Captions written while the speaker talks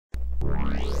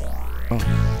Yeah.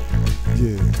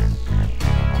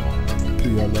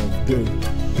 PLFD.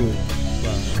 Yeah.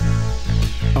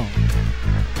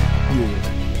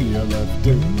 PLFD.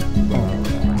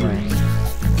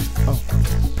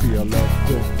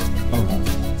 PLFD.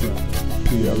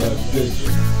 PLFD.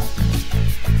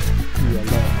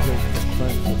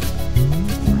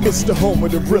 It's the home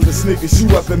of the realest niggas you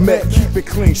ever met. Keep it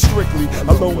clean, strictly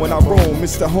alone when I roam.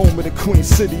 It's the home of the Queen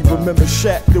City. Remember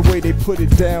Shaq, the way they put it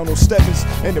down on Stebbins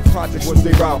and the projects was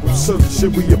they rivals. Certain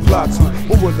shit we apply to.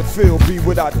 What would the feel be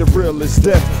without the realest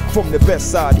death? From the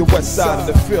best side, the west side of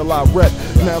the field I rep.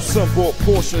 Now some bought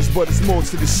portions, but it's more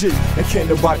to the shit. And can't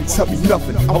nobody tell me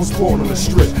nothing. I was born on the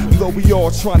strip. Though we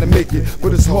all trying to make it,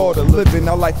 but it's harder living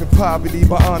our life in poverty.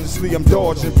 But honestly, I'm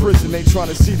dodging prison. Ain't trying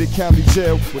to see the county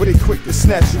jail, but they quick to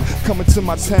snatch you. Coming to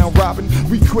my town robbing,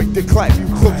 we quick to clap you.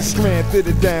 Close the strand, fit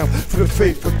it down for the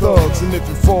faithful thugs. And if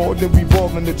you fall, then we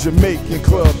ball in the Jamaican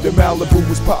club. The Malibu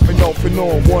was popping off and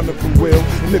on, one of them will.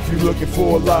 And if you looking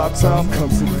for a lifetime, come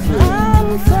to the field.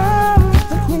 I'm from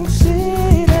the Queen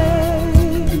City.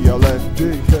 PLFD.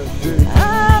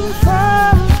 I'm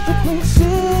from the Queen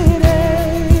City.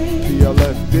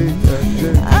 PLFD.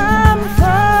 I'm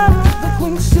from the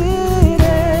Queen City.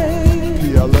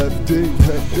 PLFD.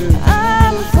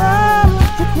 I'm from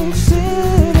the Queen City.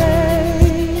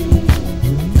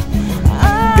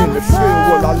 In the field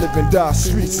where I live and die,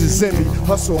 streets is in me.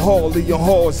 Hustle Harley on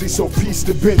Halsey, so peace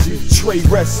to Benji. Trey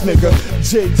rest, nigga.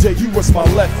 JJ, you was my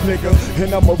left, nigga.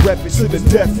 And I'ma rep it to the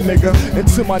death, nigga. And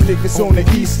to my niggas on the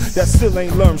east that still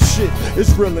ain't learned shit,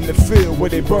 it's real in the field where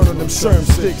they burnin' them sherm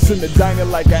sticks. In the diner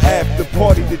like an after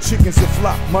party, the chickens are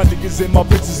flop. My niggas and my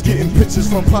bitches getting pictures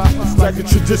from pop. Like a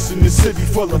tradition, the city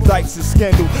full of dykes and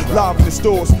scandal. Live in the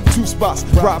stores, 2 spots,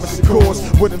 Robinson cores.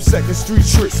 Where them Second Street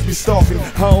tricks be stalking.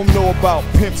 I don't know about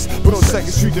pimps, but on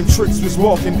Second Street them tricks was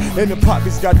walking. And the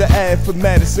pockets got the ad for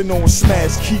Madison on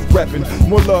smash. Keep reppin'.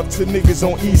 More love to niggas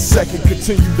on East 2nd.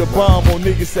 Continue to bomb on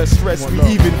niggas that stress me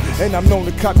even. And I'm known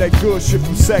to cop that good shit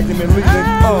from Sagan and leaving.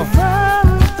 I'm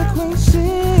from the Queen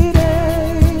City.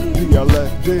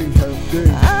 PLFD.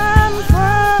 I'm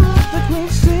from the Queen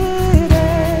City.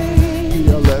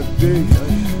 PLFD.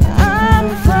 I'm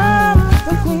from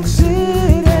the Queen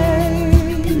City.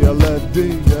 PLFD.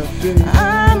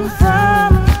 I'm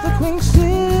from the Queen City.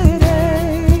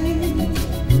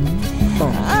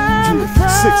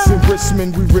 Six in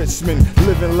Richmond, we Richmond,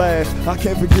 live and laugh. I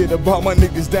can't forget about my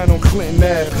niggas down on Clinton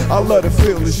Ave. I love the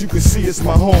feel, as you can see, it's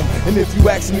my home. And if you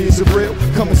ask me, is it real?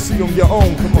 Come and see on your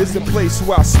own. It's the place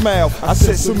where I smile. I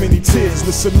shed so many tears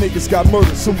when some niggas got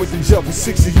murdered, some went to jail for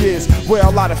 60 years. Where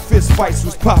a lot of fist fights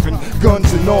was popping,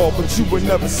 guns and all. But you would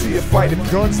never see a fight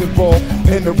if guns involved.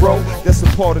 In the row, that's a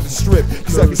part of the strip.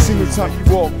 Cause I can see no time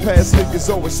you walk past niggas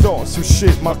always starting some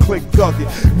shit. My clique thug it.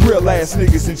 Real ass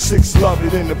niggas and chicks love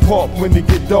it. In the park when they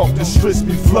get dark, the streets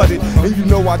be flooded. And you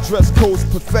know our dress code's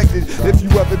perfected. If you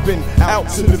ever been out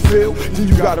to the field, then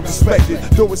you gotta respect it.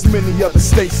 Though it's many other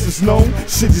states that's known,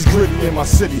 shit is gritty in my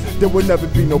city. There will never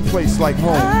be no place like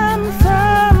home. I'm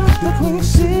from the Queen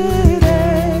City.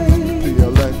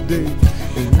 PLFD.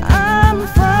 I'm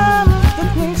from the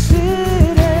Queen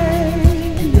City.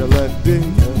 PLFD.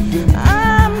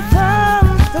 I'm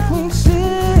from the Queen City.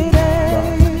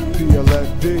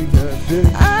 PLFD.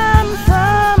 I'm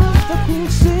from the Queen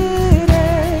City.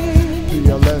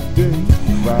 PLFD.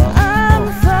 I'm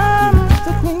from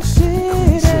the Queen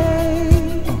City.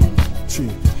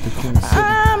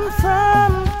 I'm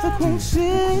from the Queen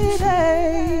City.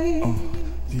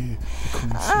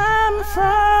 I'm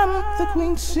from the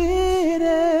Queen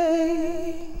City.